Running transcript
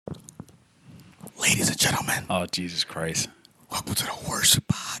Ladies and gentlemen, Oh, Jesus Christ. welcome to the worst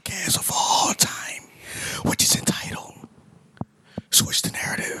podcast of all time, which is entitled Switch the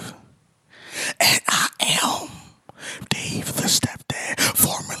Narrative. And I am Dave the Stepdad,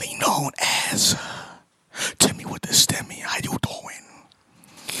 formerly known as Timmy with the Stemmy. How you doing?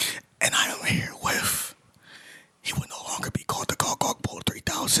 And I am here with, he will no longer be called the Gog Bull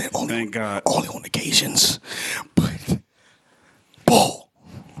 3000. Thank God. Only on occasions. But, Bull.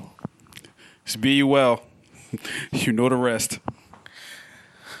 Just be you well. You know the rest.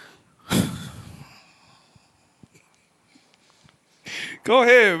 Go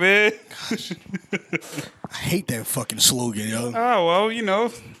ahead, man. I hate that fucking slogan, yo. Oh, well, you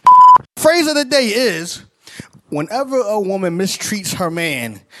know. Phrase of the day is, whenever a woman mistreats her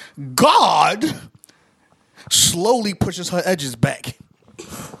man, God slowly pushes her edges back.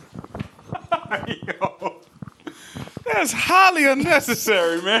 Yo, that's highly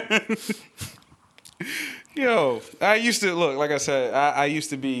unnecessary, man. Yo, I used to, look, like I said, I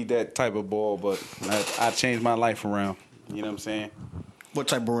used to be that type of bull, but I changed my life around. You know what I'm saying? What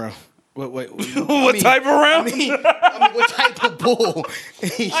type of round? What Type of round? I mean, what type of bull?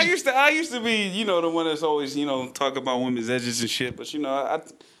 I used to be, you know, the one that's always, you know, talk about women's edges and shit. But you know, I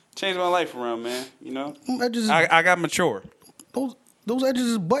changed my life around, man. You know, I got mature. Those edges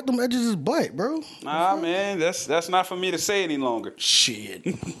is butt. Them edges is butt, bro. Nah, man, that's not for me to say any longer. Shit.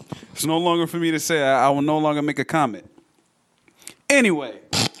 It's no longer for me to say. I will no longer make a comment. Anyway,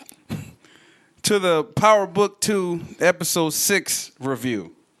 to the Power Book 2 Episode 6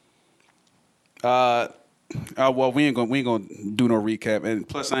 review. Well, we ain't gonna do no recap, and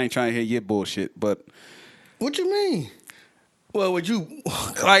plus I ain't trying to hear your bullshit. But What you mean? Well, would you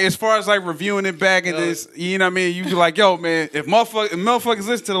like as far as like reviewing it back and this, you know what I mean? You be like, yo, man, if motherfuckers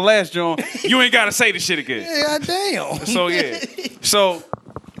listen to the last joint, you ain't gotta say the shit again. Yeah, damn. So yeah, so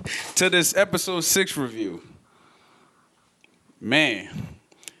to this episode 6 review, man,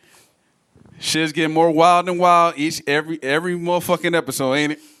 shit's getting more wild and wild every motherfucking episode,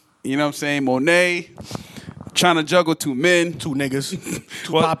 ain't it? You know what I'm saying? Monet trying to juggle 2 men, 2 niggas,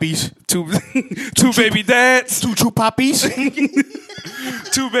 2 What? poppies, 2 baby dads, 2 true poppies.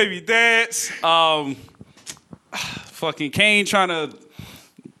 2 baby dads. Fucking Kane trying to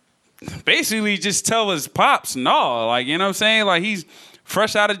basically just tell his pops no, like, you know what I'm saying? Like, he's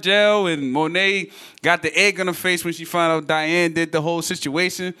fresh out of jail, and Monet got the egg on her face when she found out Diane did the whole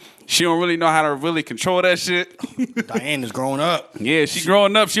situation. She don't really know how to really control that shit. Diane is growing up. Yeah, she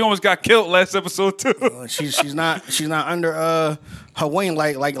growing up. She almost got killed last episode too. She's not under her wing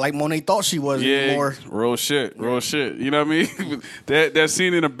like Monet thought she was anymore. Real shit. You know what I mean? that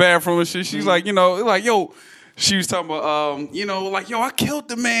scene in the bathroom and shit. She's like, you know, like, yo. She was talking about, you know, like, yo, I killed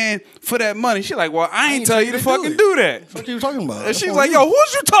the man for that money. She's like, well, I ain't tell you to fucking do that. What you talking about? And she's like, yo,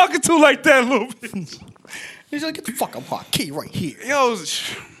 who's you talking to like that, little bitch? He's like, get the fuck up, key right here. Yo,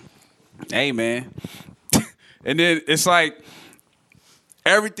 hey, man. And then it's like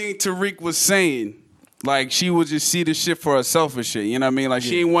everything Tariq was saying, like, she would just see the shit for herself and shit. You know what I mean? Like,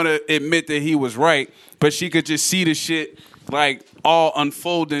 she didn't want to admit that he was right, but she could just see the shit, like, all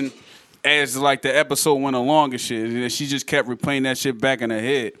unfolding as like the episode went along and shit. And she just kept replaying that shit back in her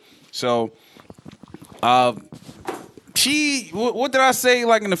head. So, what did I say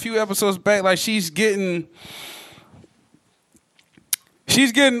like in a few episodes back? Like she's getting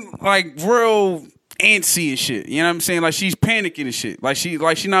like real antsy and shit. You know what I'm saying? Like she's panicking and shit. Like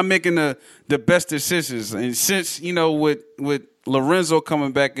she not making the best decisions. And since, you know, with Lorenzo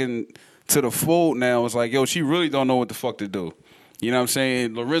coming back into the fold now, it's like, yo, she really don't know what the fuck to do. You know what I'm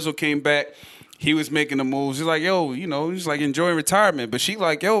saying? Lorenzo came back. He was making the moves. He's like, yo, you know, he's like enjoying retirement. But she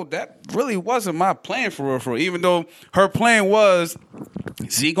like, yo, that really wasn't my plan for her. Even though her plan was,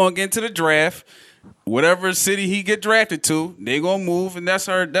 Z gonna get into the draft. Whatever city he get drafted to, they gonna move, and that's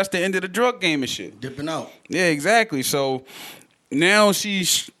the end of the drug game and shit. Dipping out. Yeah, exactly. So now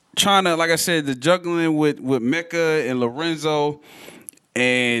she's trying to, like I said, the juggling with Mecca and Lorenzo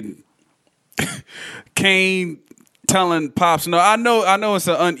and Kane. Telling Pops, no, I know it's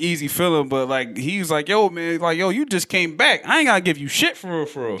an uneasy feeling, but like he's like, yo, man, like, yo, you just came back. I ain't gotta give you shit for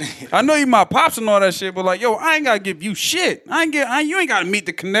real. I know you my pops and all that shit, but like, yo, I ain't gotta give you shit. You ain't gotta meet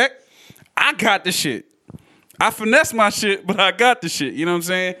the connect. I got the shit. I finesse my shit, but I got the shit. You know what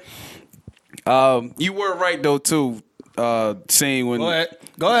I'm saying? You were right though too. Saying when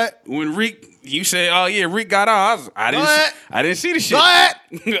Go ahead. When Reek. You say, oh yeah, Rick got out. I didn't see the shit. Go ahead.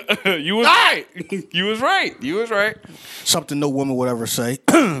 You was right. You was right. You was right. Something no woman would ever say.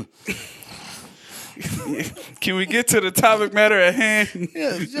 Can we get to the topic matter at hand?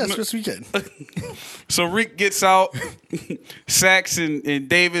 Yes, we can. So Rick gets out. Sax and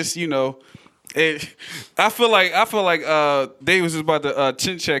Davis, you know, I feel like Davis is about to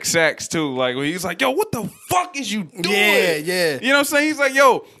chin check Sacks too. Like when he's like, "Yo, what the fuck is you doing?" Yeah. You know what I'm saying? He's like,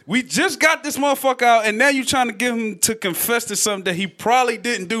 "Yo, we just got this motherfucker out, and now you trying to get him to confess to something that he probably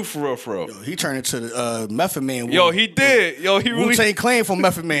didn't do for real, for real." Yo, he turned into Method Man. Yo, he did. Yo, he really. Wu-Tang Clan from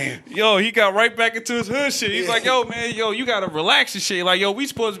Method Man. Yo, he got right back into his hood shit. He's like, "Yo, man, you gotta relax and shit. Like, yo, we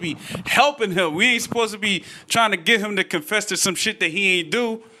supposed to be helping him. We ain't supposed to be trying to get him to confess to some shit that he ain't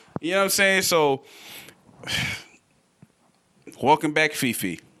do." You know what I'm saying? So. Welcome back,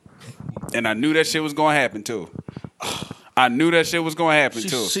 Fifi. And I knew that shit was gonna happen too. I knew that shit was gonna happen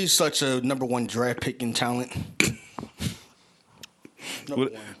too. She's such a #1 draft picking talent.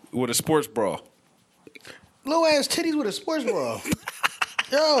 With a sports bra. Low ass titties with a sports bra.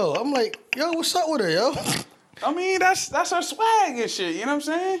 Yo, I'm like, yo, what's up with her, yo? I mean, that's her swag and shit. You know what I'm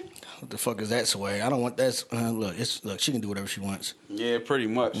saying? What the fuck is that swag? I don't want that. Look, she can do whatever she wants. Yeah, pretty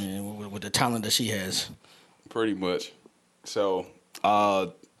much. Yeah, with the talent that she has. Pretty much. So,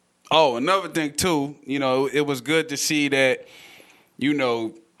 another thing too, you know, it was good to see that, you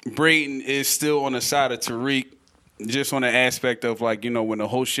know, Brayton is still on the side of Tariq, just on the aspect of like, you know, when the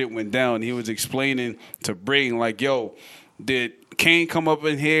whole shit went down, he was explaining to Brayton like, yo, did Kane come up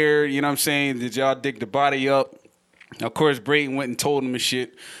in here? You know what I'm saying? Did y'all dig the body up? Of course, Brayton went and told him and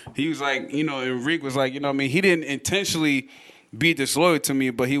shit. He was like, you know, and Rick was like, you know what I mean? He didn't intentionally be disloyal to me,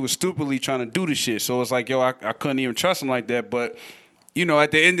 but he was stupidly trying to do the shit. So it's like, yo, I couldn't even trust him like that. But, you know,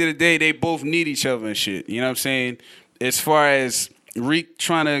 at the end of the day, they both need each other and shit. You know what I'm saying? As far as Reek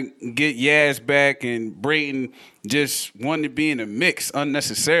trying to get Yaz back and Brayton just wanting to be in the mix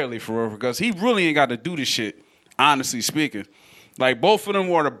unnecessarily for real, because he really ain't got to do this shit, honestly speaking. Like, both of them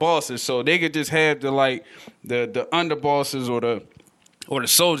were the bosses, so they could just have the underbosses or the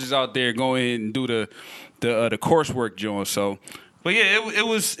soldiers out there go in and do the coursework, John. So, but yeah, it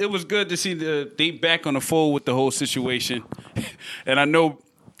was good to see they back on the fold with the whole situation. And I know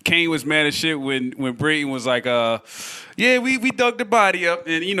Kane was mad as shit when Brayton was like, yeah, we dug the body up,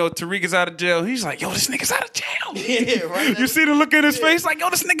 and you know Tariq is out of jail. He's like, yo, this nigga's out of jail. Yeah, right. You see the look in his face, like, yo,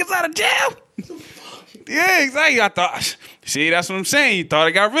 this nigga's out of jail. Yeah, exactly. I thought, see, that's what I'm saying. He thought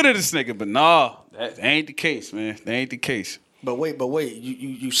I got rid of this nigga, but nah, that ain't the case, man. That ain't the case. But wait,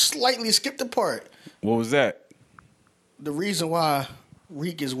 you slightly skipped the part. What was that? The reason why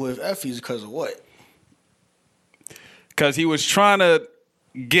Reek is with Effie is because of what? Because he was trying to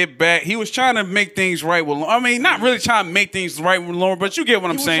get back. He was trying to make things right with Lauren. I mean, not really trying to make things right with Lauren, but you get what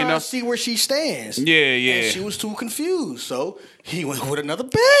I'm saying, though. He was trying to see where she stands. Yeah. And she was too confused, so he went with another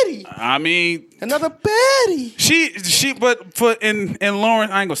baddie. I mean, another baddie. In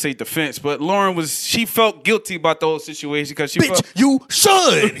Lauren, I ain't gonna say defense, but Lauren she felt guilty about the whole situation because you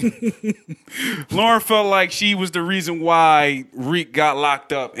should. Lauren felt like she was the reason why Reek got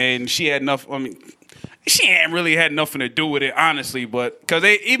locked up, and she had enough. I mean, she ain't really had nothing to do with it, honestly. But because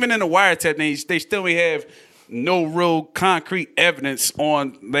even in the wiretap, they still have no real concrete evidence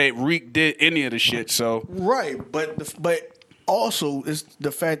on that Reek did any of the shit. So right, but also it's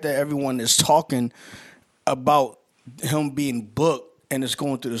the fact that everyone is talking about him being booked and it's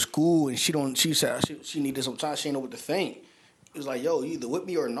going through the school, and she said she needed some time. She didn't know what to think. It was like, yo, you either with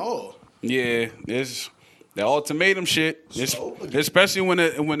me or no. Yeah, it's the ultimatum shit. Especially when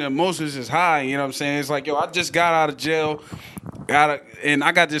the emotions is high. You know what I'm saying? It's like, yo, I just got out of jail, and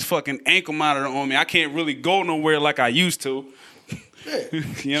I got this fucking ankle monitor on me. I can't really go nowhere like I used to. Yeah. You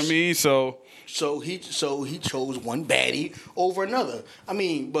know what I mean? So he chose one baddie over another. I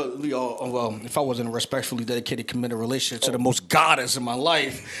mean, but we all, if I wasn't a respectfully dedicated, committed relationship to the most goddess in my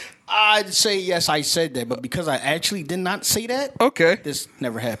life, I'd say yes, I said that. But because I actually did not say that, okay, this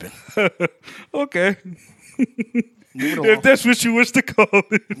never happened. Okay. If that's what you wish to call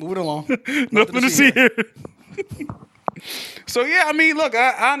it. Move it along. Nothing to see here. So yeah, I mean, look,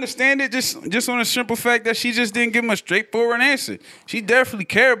 I understand it just on a simple fact that she just didn't give him a straightforward answer. She definitely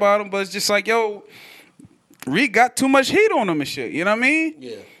cared about him, but it's just like, yo, Reek got too much heat on him and shit. You know what I mean?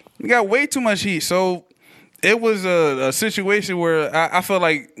 Yeah. He got way too much heat. So it was a situation where I felt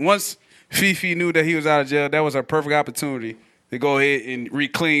like once Fifi knew that he was out of jail, that was her perfect opportunity to go ahead and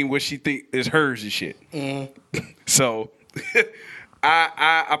reclaim what she think is hers and shit. Mm-hmm. So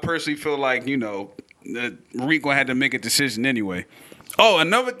I personally feel like, you know, Reek gonna have to make a decision anyway. Oh,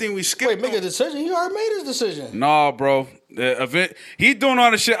 another thing we skipped. Wait, make a decision? He already made his decision. Nah, bro. The event, he doing all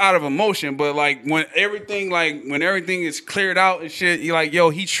the shit out of emotion, but like when everything is cleared out and shit, he like, yo,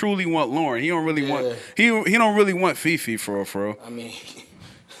 he truly want Lauren. He don't really want he don't really want Fifi for real. I mean,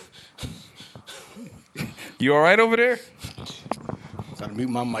 you all right over there? Gotta mute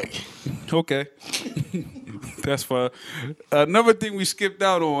my mic. Okay. That's fine. Another thing we skipped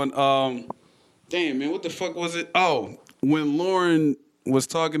out on, Damn, man, what the fuck was it? Oh, when Lauren was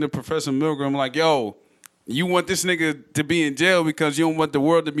talking to Professor Milgram, like, yo, you want this nigga to be in jail because you don't want the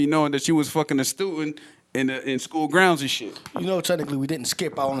world to be knowing that you was fucking a student in school grounds and shit. You know, technically, we didn't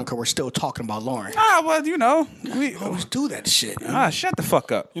skip out on it because we're still talking about Lauren. Ah, well, you know. We always do that shit. Shut the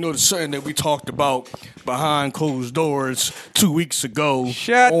fuck up. You know, the certain that we talked about behind closed doors 2 weeks ago.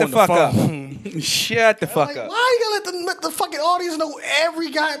 Shut the fuck up. Phone. Shut the fuck up. Why you gotta let the fucking audience know every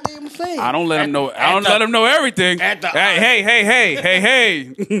goddamn thing? I don't let them know. I don't let them know everything. Hey.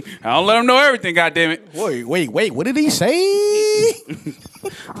 I don't let them know everything. Goddamn it. Wait. What did he say?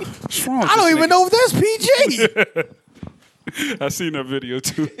 What's wrong with I don't this even nigga? know if that's PG. I seen that video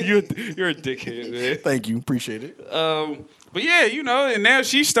too. You're a dickhead, man. Thank you, appreciate it. But yeah, you know, and now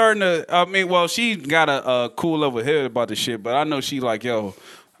she's starting to. I mean, well, she got a cool level head about the shit, but I know she like, yo,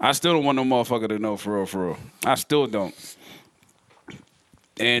 I still don't want no motherfucker to know for real. I still don't.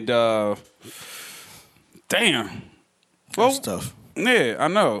 And damn, well, That's tough. yeah, I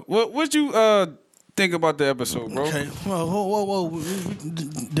know. What'd you think about the episode, bro? Okay. Well, whoa. We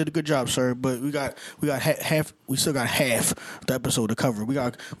did a good job, sir. But we got half. We still got half the episode to cover. We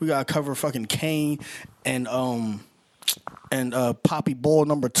got to cover fucking Kane and Poppy Ball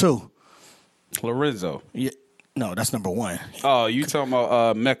number 2. Lorenzo. Yeah. No, that's number 1. Oh, you talking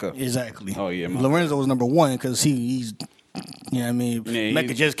about Mecca? Exactly. Oh, yeah, man. Lorenzo was number 1 because he's. You know what I mean? Yeah,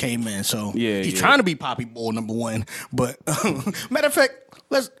 Mecca just came in, so Yeah, he's yeah. trying to be Poppy Ball number 1. But matter of fact,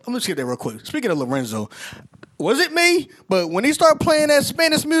 let's get that real quick. Speaking of Lorenzo, was it me? But when he started playing that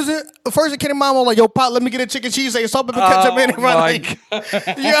Spanish music, the first thing came to mind was like, "Yo, Pop, let me get a chicken cheese, say something, ketchup in it." my Like,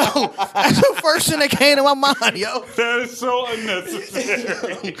 yo, that's the first thing that came to my mind, yo. That is so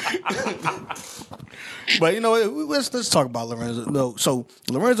unnecessary. But you know, let's talk about Lorenzo. No, so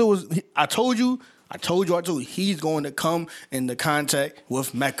Lorenzo was. I told you, he's going to come into contact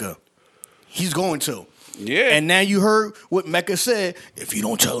with Mecca. He's going to. Yeah. And now you heard what Mecca said. If you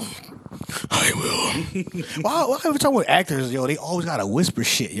don't tell him, I will. Why every time with actors, yo, they always gotta whisper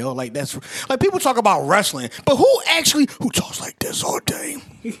shit, yo. Like that's like people talk about wrestling, but who talks like this all day?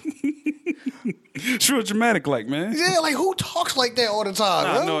 It's real dramatic, like, man. Yeah, like who talks like that all the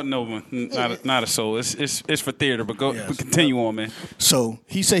time? yo? No one, not a soul. It's for theater. But Yes. but continue on, man. So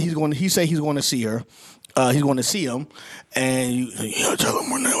he said he's going to see her. He's going to see him, and you tell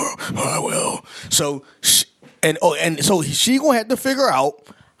him whenever I will. So so she gonna have to figure out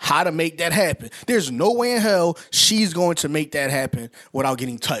how to make that happen. There's no way in hell she's going to make that happen without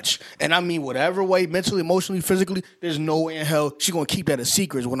getting touched. And I mean, whatever way, mentally, emotionally, physically, there's no way in hell she's going to keep that a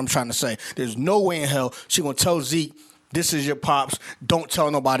secret is what I'm trying to say. There's no way in hell she's going to tell Zeke, this is your pops, don't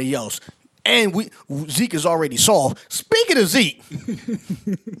tell nobody else. And Zeke is already solved. Speaking of Zeke,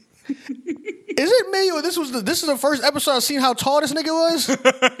 is it me or this is the first episode I've seen how tall this nigga was?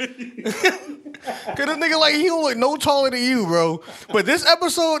 Cause this nigga like he don't look no taller than you, bro. But this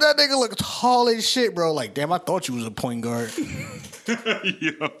episode, that nigga look tall as shit, bro. Like, damn, I thought you was a point guard.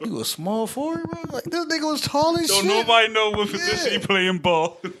 Yo. You a small forward, bro. Like this nigga was tall as Don't shit. nobody know what position he playing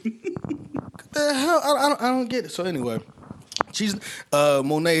ball. The hell, I don't get it. So anyway, she's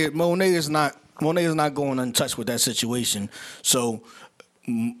Monet is not going untouched with that situation. So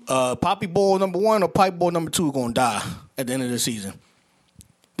Poppy Ball number 1 or Pipe Ball number 2 are gonna die at the end of the season.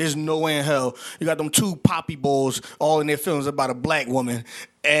 There's no way in hell you got them 2 Poppy Balls all in their feelings about a black woman,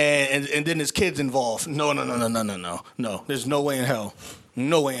 and then there's kids involved. No. There's no way in hell.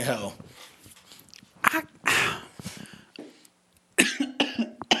 No way in hell.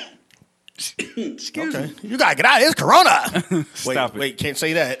 Excuse Okay, me. you gotta get out. It's Corona. Stop it. Wait, can't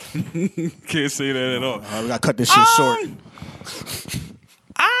say that. Can't say that at all. We gotta cut this shit short.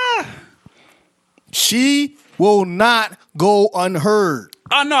 She will not go unheard.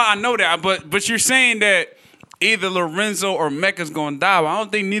 Oh no, I know that, but you're saying that either Lorenzo or Mecca's gonna die. But I don't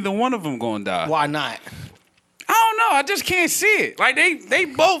think neither one of them gonna die. Why not? I don't know. I just can't see it. Like they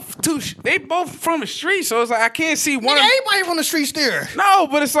both from the street, so it's like I can't see one. Nigga, everybody from the streets there. No,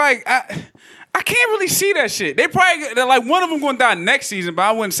 but it's like I can't really see that shit. They're like one of them gonna die next season, but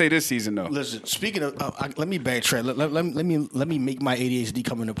I wouldn't say this season though. Listen, speaking of, let me backtrack. Let me make my ADHD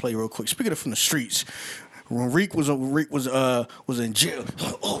come into play real quick. Speaking of from the streets, when Reek was in jail.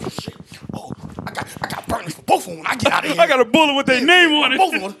 Oh shit! Oh, I got burned for both of them. When I get out of here. I got a bullet with their name on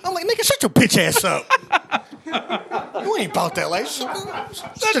Both it. of them. I'm like, nigga, shut your bitch ass up. You ain't about that life.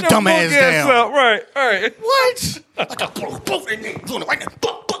 Shut your dumb ass down. Up. Right, all right. What? I got both of them doing it right now.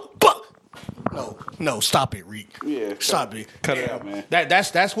 No, stop it, Reek. Yeah, stop it. Cut it out, man.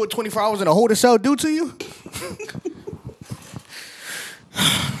 That's what 24 hours in a holding cell do to you.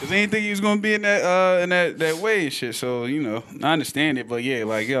 Cause he didn't think he was gonna be in that way and shit. So I understand it, but yeah,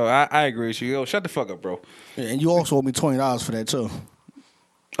 like I agree with you. Yo, shut the fuck up, bro. Yeah, and you also owe me $20 for that too.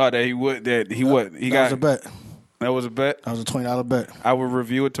 Oh, that was a bet. That was a bet. That was a $20 bet. I will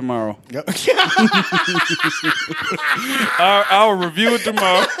review it tomorrow. Yep. I will review it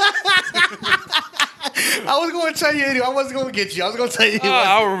tomorrow. I was going to tell you anyway. I wasn't going to get you. I was going to tell you.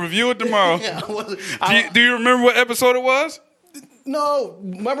 I will review it tomorrow. Do you remember what episode it was? No,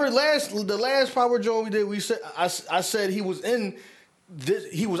 remember the last Power Joe we did. We said I said he was in.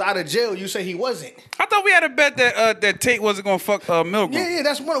 He was out of jail. You say he wasn't. I thought we had a bet that Tate wasn't gonna fuck Milgram. Yeah,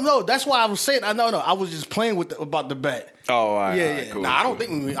 that's one. No, that's why I was saying. No, I was just playing with about the bet. Oh, all right. Yeah, all right, yeah. cool, Nah, I don't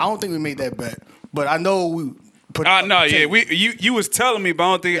think we made that bet, but I know we. No, yeah, you was telling me, but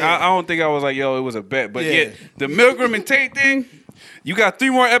I don't think I was like, yo, it was a bet. But yeah, the Milgram and Tate thing. You got 3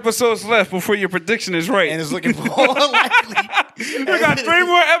 more episodes left before your prediction is right. And it's looking more likely. You got 3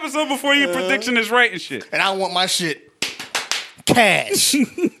 more episodes before your prediction is right and shit. And I want my shit cash.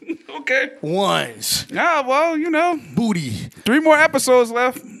 Okay. Ones. Yeah, well, Booty. 3 more episodes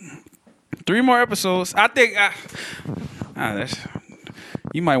left. 3 more episodes. I think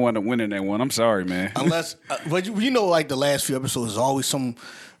you might want to win in that one. I'm sorry, man. Unless, but like the last few episodes is always some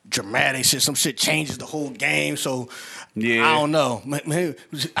dramatic shit. Some shit changes the whole game. So yeah, I don't know. Man,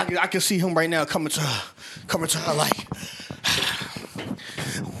 I can see him right now coming to her like,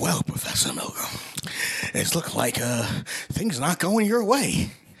 well, Professor Milgram, it's looking like things not going your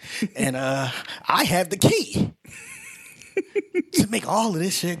way, and I have the key to make all of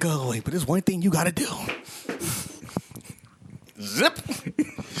this shit go away. But there's one thing you got to do. Zip.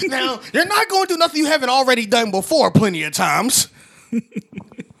 Now, you're not going to do nothing you haven't already done before plenty of times.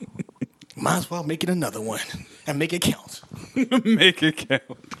 Might as well make it another one and make it count. Make it count.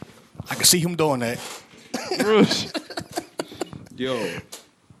 I can see him doing that. Yo,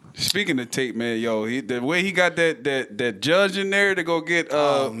 speaking of Tate, man, the way he got that judge in there to go get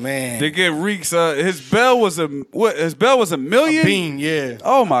to get Reeks, his bail was a million? A bean, yeah.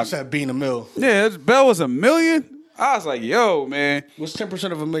 Oh my, said bean a mil. Yeah, his bail was $1 million. I was like, yo, man. What's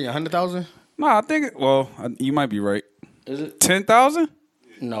 10% of $1 million? 100,000? No, I think you might be right. Is it 10,000?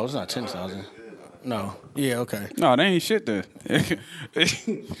 No, it's not 10,000. No. Yeah, okay. No, that ain't shit then.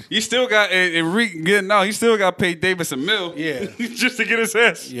 You still got Reek getting out. He still got to pay Davis $1 million. Yeah. Just to get his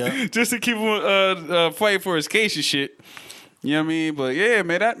ass. Yeah. Just to keep him fighting for his case and shit. You know what I mean? But yeah,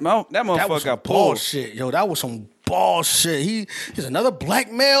 man, that motherfucker got pulled. Bullshit, yo. That was some bullshit. He's another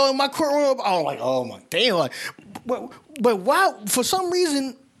black male in my courtroom. I was like, oh my damn. Like, but why? For some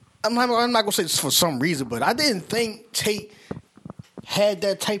reason, I'm not gonna say for some reason, but I didn't think Tate had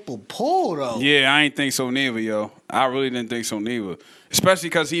that type of pull though. Yeah, I ain't think so neither, yo. I really didn't think so neither. Especially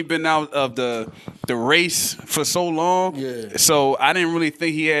because he been out of the race for so long. Yeah. So I didn't really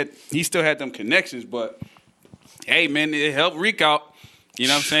think he still had them connections, but hey man, it helped Reek out. You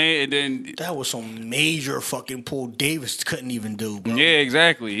know what I'm saying? And then that was some major fucking pull Davis couldn't even do, bro. Yeah,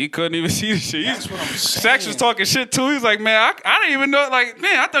 exactly. He couldn't even see the shit. That's what I'm saying. Sax was talking shit too. He's like, man, I didn't even know. Like,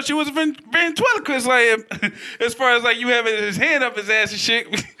 man, I thought you was ventriloquist. Like, as far as like you having his hand up his ass and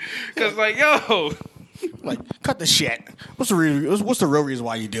shit. Because like, yo, like, cut the shit. What's the real reason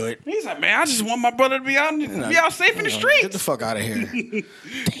why you do it? He's like, man, I just want my brother to be out safe in the streets. Get the fuck out of here.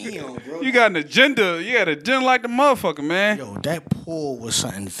 Damn, bro. You got an agenda. You got an agenda like the motherfucker, man. Yo, that pull was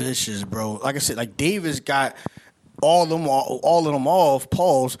something vicious, bro. Like I said, like Davis got all of them off,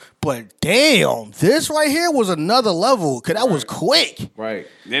 pause. But damn, this right here was another level, because that was quick. Right.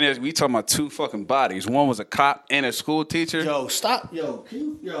 Then we talking about 2 fucking bodies. One was a cop and a school teacher. Yo, stop. Yo,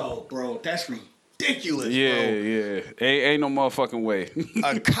 bro, that's ridiculous, yeah, bro. Yeah. Ain't no motherfucking way.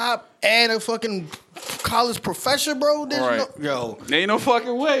 A cop and a fucking college professor, bro? Right. Ain't no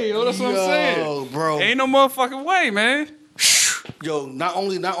fucking way, yo. That's what I'm saying. Bro. Ain't no motherfucking way, man. Yo, not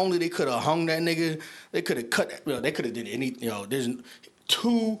only they could have hung that nigga, they could have cut. They could have did any. There's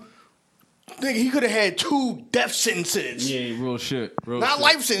 2. Nigga, he could have had 2 death sentences. Yeah, real shit. Not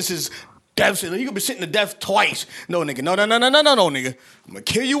life sentences. Death sentence. You could be sitting to death twice. No, nigga. No, nigga. I'm gonna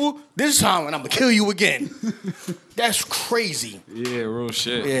kill you this time, and I'm gonna kill you again. That's crazy. Yeah, real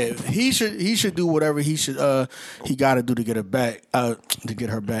shit. Yeah, he should do whatever he got to do to get her back. To get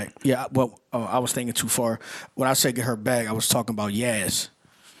her back. Yeah. Well, I was thinking too far. When I said get her back, I was talking about Yaz.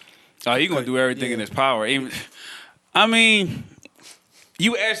 Oh, he gonna do everything in his power. I mean,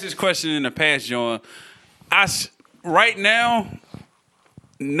 you asked this question in the past, John. Right now.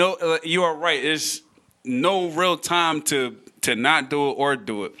 No, you are right. It's no real time to not do it or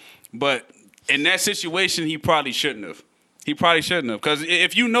do it. But in that situation, he probably shouldn't have. He probably shouldn't have. Because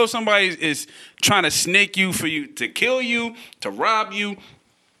if you know somebody is trying to snake you for you to kill you, to rob you,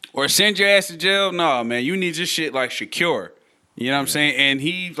 or send your ass to jail, no, man, you need your shit like secure. You know what I'm saying? And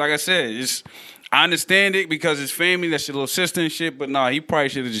he, like I said, I understand it because his family, that's your little sister and shit, but no, he probably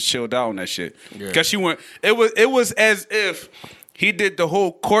should have just chilled out on that shit. Because she went, it was as if he did the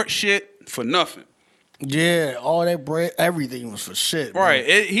whole court shit for nothing. Yeah, all that bread, everything was for shit. Right.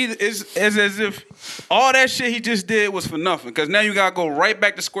 It's as if all that shit he just did was for nothing. Because now you got to go right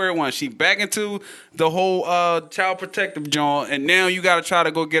back to square one. She back into the whole child protective joint, and now you got to try to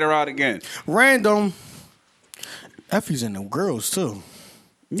go get her out again. Random. Effie's in them girls, too.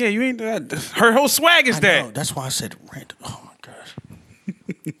 Yeah, you ain't her whole swag is that. That's why I said random. Oh, my gosh.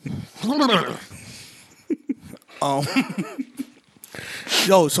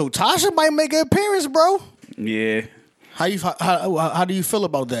 Yo, so Tasha might make an appearance, bro. Yeah. How do you feel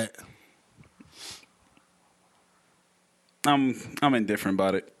about that? I'm indifferent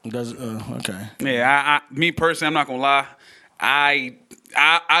about it. Okay. Yeah, me personally, I'm not gonna lie. I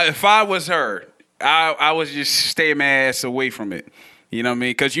if I was her, I would just stay my ass away from it. You know what I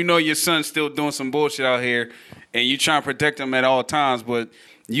mean? Because you know your son's still doing some bullshit out here, and you trying to protect him at all times. But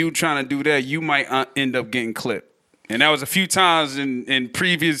you trying to do that, you might end up getting clipped. And that was a few times in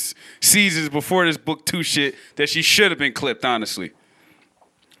previous seasons before this book 2 shit that she should have been clipped, honestly.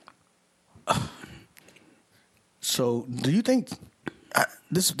 So, do you think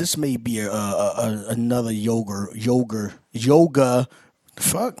this may be another yoga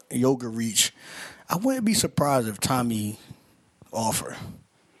reach? I wouldn't be surprised if Tommy offer.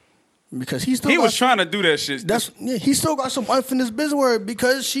 Because he was trying to do that shit. He still got some unfinished business word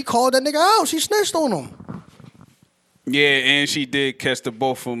because she called that nigga out. She snitched on him. Yeah, and she did catch the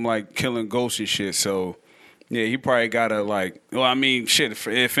both of them like killing ghosts and shit. So yeah, he probably gotta like. Well, I mean, shit.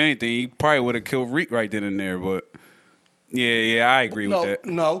 If anything, he probably would have killed Reek right then and there. But yeah, I agree with that.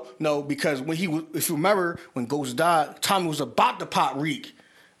 No, because when if you remember, when Ghost died, Tommy was about to pop Reek,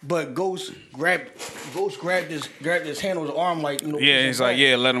 but Ghost grabbed his hand on his arm like Yeah, he's like,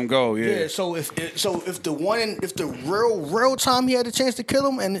 yeah, let him go. Yeah. So if the real time he had a chance to kill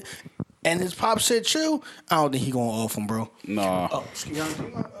him and his pop said chill, I don't think he gonna off him, bro. Nah. Oh, excuse me, do you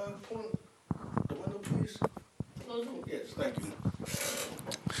mind pulling the window, please? Yes, thank you.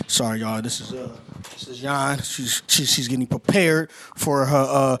 Sorry, y'all. This is Jan. She's getting prepared for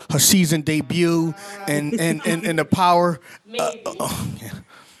her season debut and the Power.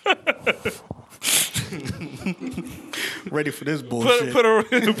 Ready for this bullshit? Put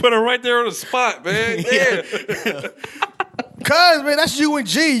her right there on the spot, man. Yeah. Cause man, that's you and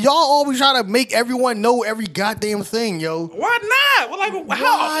G. Y'all always try to make everyone know every goddamn thing, yo. Why not? Well, like,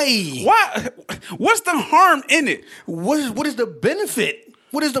 why? Why? What's the harm in it? What is the benefit?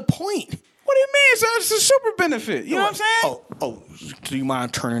 What is the point? What do you mean? It's a super benefit. You know what I'm saying? Oh, do you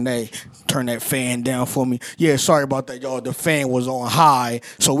mind turn that fan down for me? Yeah, sorry about that, y'all. The fan was on high,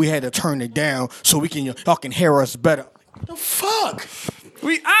 so we had to turn it down so y'all can hear us better. What the fuck?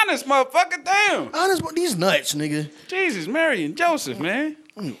 We honest, motherfucker. Damn. Honest, but these nuts, nigga. Jesus, Mary and Joseph, man.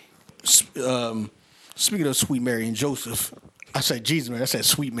 Speaking of Sweet Mary and Joseph, I said Jesus, man. I said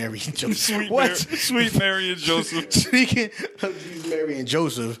Sweet Mary and Joseph. Sweet Mary and Joseph. Speaking of Jesus, Mary and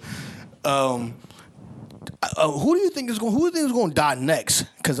Joseph, who do you think is going to die next?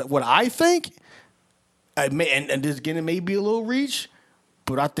 Because what I think, and this again, may be a little reach,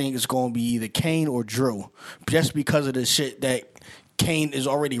 but I think it's going to be either Kane or Drew, just because of the shit that Kane is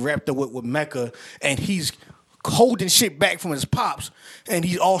already wrapped up with Mecca, and he's holding shit back from his pops, and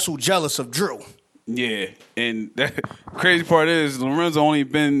he's also jealous of Drew. Yeah, and the crazy part is Lorenzo only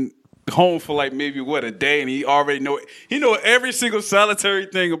been home for like maybe a day, and he already know every single solitary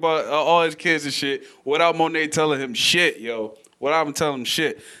thing about all his kids and shit without Monet telling him shit, yo. Without him telling him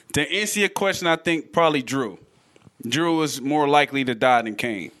shit. To answer your question, I think probably Drew. Drew was more likely to die than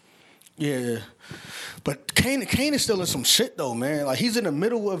Kane. Yeah. But Kane is still in some shit though, man. Like he's in the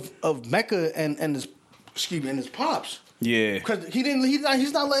middle of Mecca and his pops. Yeah. Because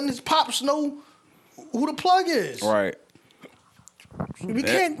he's not letting his pops know who the plug is. Right. You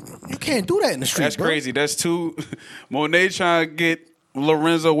can't do that in the street. That's crazy. That's too Monet trying to get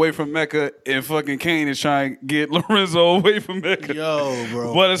Lorenzo away from Mecca, and fucking Kane is trying to get Lorenzo away from Mecca. Yo,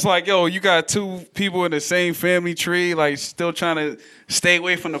 bro. But it's like, yo, you got two people in the same family tree, like still trying to stay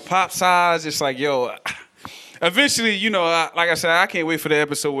away from the pop size. It's like, yo, eventually, like I said, I can't wait for the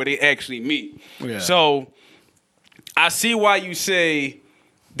episode where they actually meet. Yeah. So I see why you say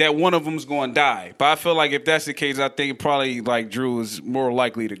that one of them's going to die. But I feel like if that's the case, I think probably like Drew is more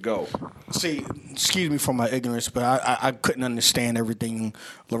likely to go. See, excuse me for my ignorance, but I couldn't understand everything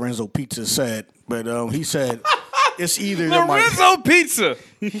Lorenzo Pizza said. But he said it's either Lorenzo Pizza.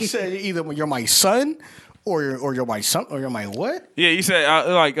 He said either you're my son, or you're my son, or you're my what? Yeah, you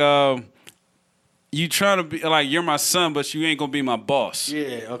said you trying to be like you're my son, but you ain't gonna be my boss.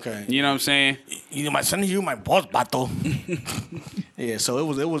 Yeah, okay. You know what I'm saying? You're my son, you my boss, bato. Yeah, so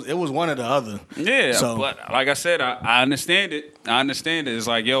it was one or the other. Yeah, so, but like I said, I understand it. I understand it. It's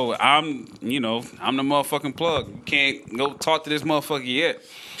like, yo, I'm the motherfucking plug. You can't go talk to this motherfucker yet.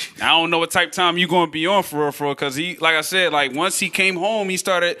 I don't know what type of time you gonna be on for real, because he, like I said, like once he came home, he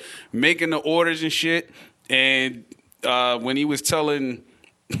started making the orders and shit. And when he was telling.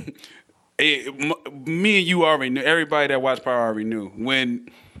 Me and you already knew. Everybody that watched Power already knew. When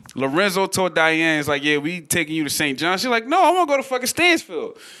Lorenzo told Diane, it's like, yeah, we taking you to St. John's. She's like, no, I want to go to fucking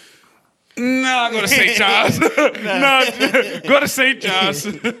Stansfield. Nah, go to St. John's. No, go to St. John's.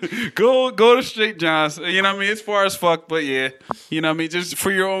 go to St. John's. You know what I mean? It's far as fuck, but yeah. You know what I mean? Just for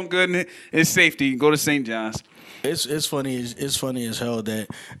your own good and safety, go to St. John's. It's funny as hell that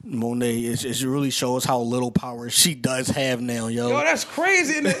Monet it really shows how little power she does have now, yo. Yo, that's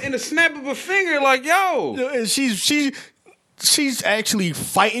crazy in the snap of a finger, like, yo. And she's actually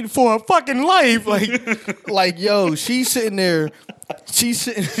fighting for her fucking life, like yo, she's sitting there,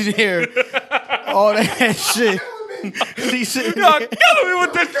 all that shit. She's sitting there. Y'all killing me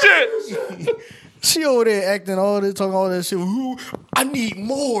with this shit. She over there acting all this, talking all that shit. Ooh, I need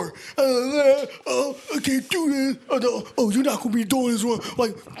more. I can't do this. You're not gonna be doing this one.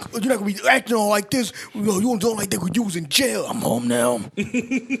 Like, you're not gonna be acting all like this. You don't do it like that when you was in jail. I'm home now.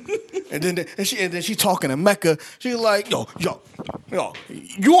 and then she talking to Mecca. She's like, yo,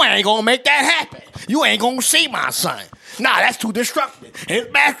 you ain't gonna make that happen. You ain't gonna see my son. Nah, that's too destructive. And his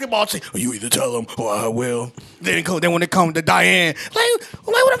basketball team, you either tell him or I will. Then when it comes to Diane, like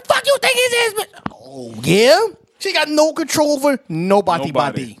what the fuck you think it is? Oh, yeah? She got no control over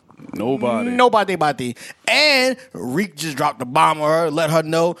nobody. And Reek just dropped the bomb on her, let her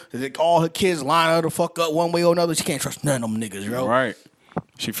know that all her kids line her the fuck up one way or another. She can't trust none of them niggas, yo. Right.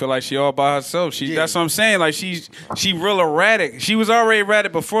 She feel like she all by herself. That's what I'm saying. Like she real erratic. She was already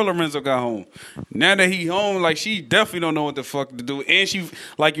erratic before Lorenzo got home. Now that he home, like she definitely don't know what the fuck to do. And she,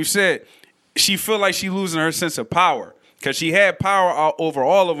 like you said, she feel like she losing her sense of power. Because she had power over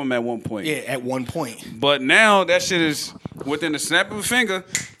all of them at one point. Yeah, at one point. But now that shit is within the snap of a finger.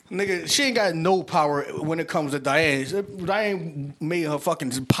 Nigga, she ain't got no power when it comes to Diane. Diane made her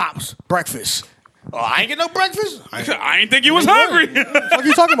fucking pops breakfast. Oh, I ain't get no breakfast? I ain't think you was hungry. What are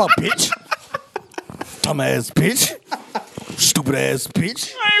you talking about, bitch? Dumbass bitch. Stupid ass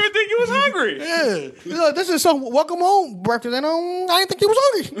bitch. I didn't even think you was hungry. Yeah. This is some welcome home breakfast. And I didn't think you was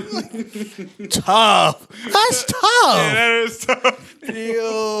hungry. Tough. That's tough. Yeah, that is tough.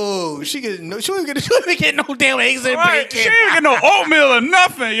 Yo, she ain't get no damn eggs and bacon. She ain't get no oatmeal or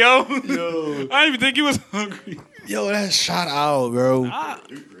nothing, yo. I didn't even think you was hungry. Yo, that's shot out, bro.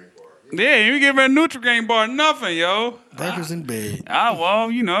 Yeah, you give her a Nutri-Grain bar, nothing, yo. Breakfast in bed. Well,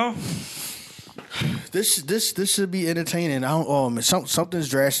 you know. This should be entertaining. Something's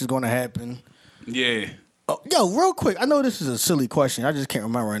drastic is going to happen. Yeah. Yo, real quick. I know this is a silly question. I just can't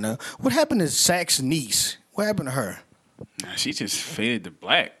remember right now. What happened to Sack's niece? What happened to her? She just faded to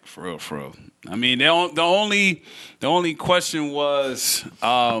black, for real. I mean, the only question was,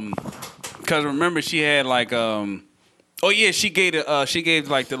 because remember she had like, she gave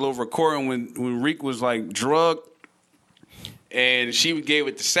like the little recording when Reek was like drugged. And she gave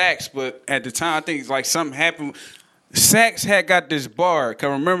it to Sax, but at the time, I think like something happened. Sax had got this bar.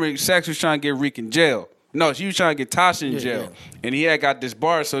 Cause remember, Sax was trying to get Reek in jail. No, she was trying to get Tasha in jail. Yeah. And he had got this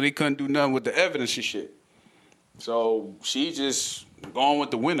bar, so they couldn't do nothing with the evidence and shit. So she just gone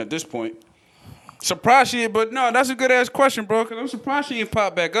with the win at this point. Surprised she, but no, that's a good ass question, bro. Cause I'm surprised she didn't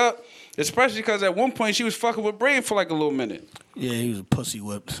pop back up. Especially because at one point she was fucking with Brain for like a little minute. Yeah, he was a pussy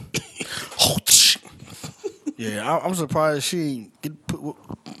whipped. Yeah, I'm surprised she get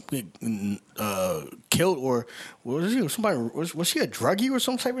killed or was she a druggie or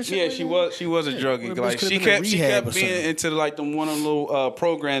some type of shit? Yeah, she was a druggie. Like she kept being into like the one of them little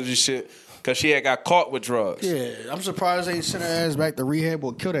programs and shit because she had got caught with drugs. Yeah, I'm surprised they sent her ass back to rehab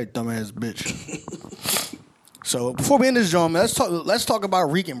or kill that dumbass bitch. So before we end this joint, man, let's talk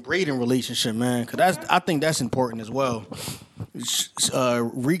about Reek and Braden relationship, man, because I think that's important as well.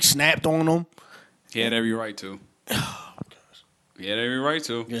 Reek snapped on him. He had every right to. He had every right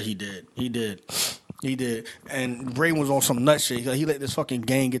to. Yeah, he did. And Braden was on some nut shit. He let this fucking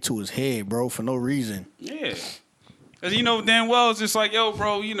gang get to his head, bro, for no reason. Yeah. Because, damn well, it's just like, yo,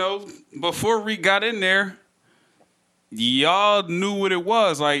 bro, before Reek got in there, y'all knew what it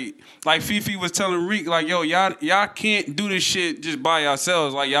was. Like Fifi was telling Reek, like, yo, y'all can't do this shit just by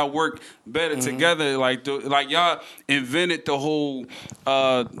yourselves. Like, y'all work better together. Like y'all invented the whole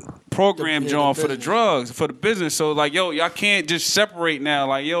program, John, for the drugs, for the business. So, like, yo, y'all can't just separate now.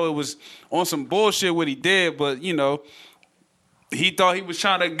 Like, yo, it was on some bullshit what he did, but, you know, he thought he was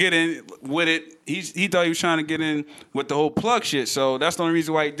trying to get in with it. He thought he was trying to get in with the whole plug shit. So that's the only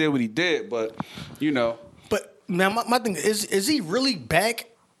reason why he did what he did. But, you know. But now my thing is he really back?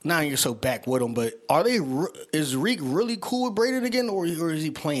 Now you're so back with him, but is Reek really cool with Braden again, or is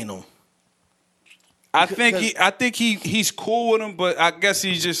he playing him? I think he's cool with him, but I guess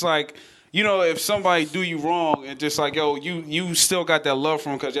he's just like, you know, if somebody do you wrong and just like, yo, you still got that love for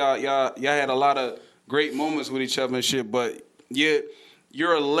him because y'all had a lot of great moments with each other and shit, but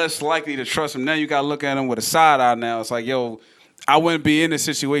you're less likely to trust him. Now you gotta look at him with a side eye now. It's like, yo, I wouldn't be in this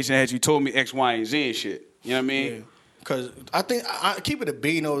situation had you told me X, Y, and Z and shit. You know what I mean? Because I think I keep it a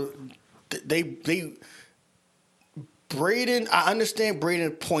B. You know, they Braden. I understand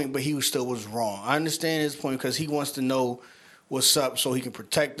Braden's point, but he still was wrong. I understand his point because he wants to know what's up so he can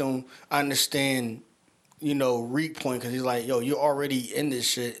protect them. I understand, you know, Reek point because he's like, yo, you're already in this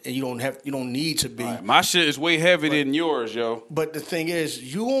shit and you don't need to be. Right. My shit is way heavier than yours, yo. But the thing is,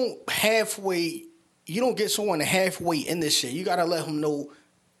 you don't get someone halfway in this shit. You gotta let him know.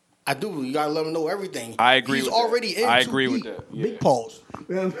 You gotta let him know everything. I agree. He's with already that. in. I agree with that. Yeah. Big pause.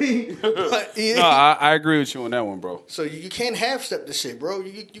 You know what I mean? But, yeah. No, I agree with you on that one, bro. So you can't half step the shit, bro.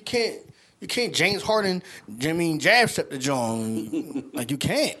 You can't James Harden, jab step the John. Like you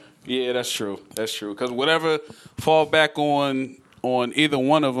can't. Yeah, that's true. That's true. Because whatever fall back on either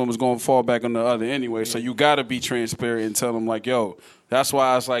one of them is going to fall back on the other anyway. So you got to be transparent and tell them like, yo. That's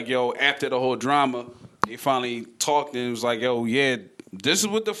why I was like, yo. After the whole drama, they finally talked and it was like, yo, yeah. This is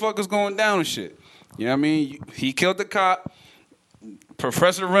what the fuck is going down and shit. You know what I mean? He killed the cop.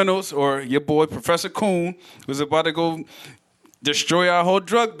 Professor Reynolds, or your boy Professor Coon, was about to go destroy our whole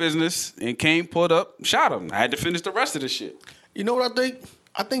drug business, and Kane pulled up, shot him. I had to finish the rest of the shit. You know what I think?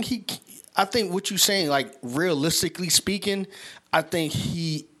 I think what you're saying, like realistically speaking, I think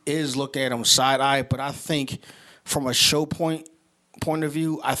he is looked at him side eye, but I think from a show point of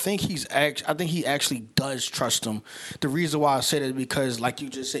view, I think he actually does trust him. The reason why I said it because, like you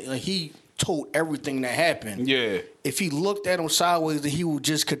just said, like he told everything that happened. Yeah. If he looked at him sideways, then he would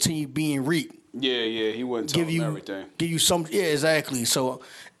just continue being Reek. Yeah, he wouldn't tell him everything. Give you some, yeah, exactly. So,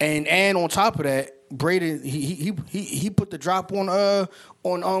 and on top of that, Braden he put the drop on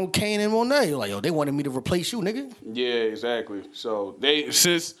Kane and Monet. Like, yo, they wanted me to replace you, nigga. Yeah, exactly. So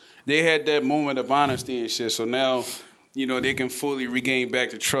since they had that moment of honesty and shit, so now, you know, they can fully regain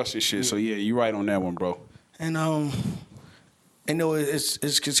back the trust and shit. So yeah, you right on that one, bro. And I know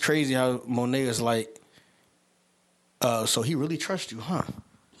it's crazy how Monet is like, so he really trusts you, huh?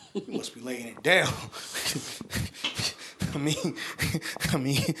 You must be laying it down. I mean,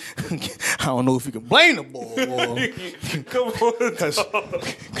 I don't know if you can blame the boy. Come on,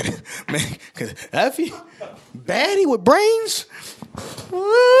 because Effie, baddie with brains.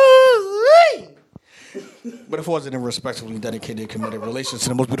 But if I wasn't in a respectfully dedicated, committed relationship to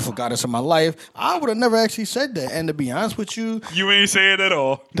the most beautiful goddess in my life, I would have never actually said that. And to be honest with you, you ain't saying it at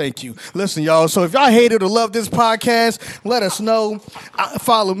all. Thank you. Listen, y'all. So if y'all hated or love this podcast, let us know.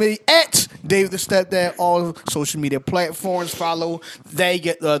 Follow me at Dave the Stepdad all social media platforms. Follow. They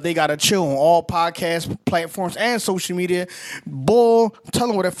got a chill on all podcast platforms and social media. Bull, tell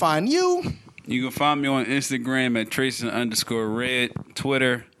them where to find you. You can find me on Instagram at Tracing_Red,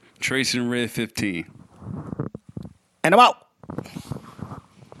 Twitter TracingRed15. And I'm out.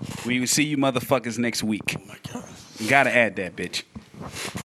 We will see you motherfuckers next week. Oh my God. You gotta add that, bitch.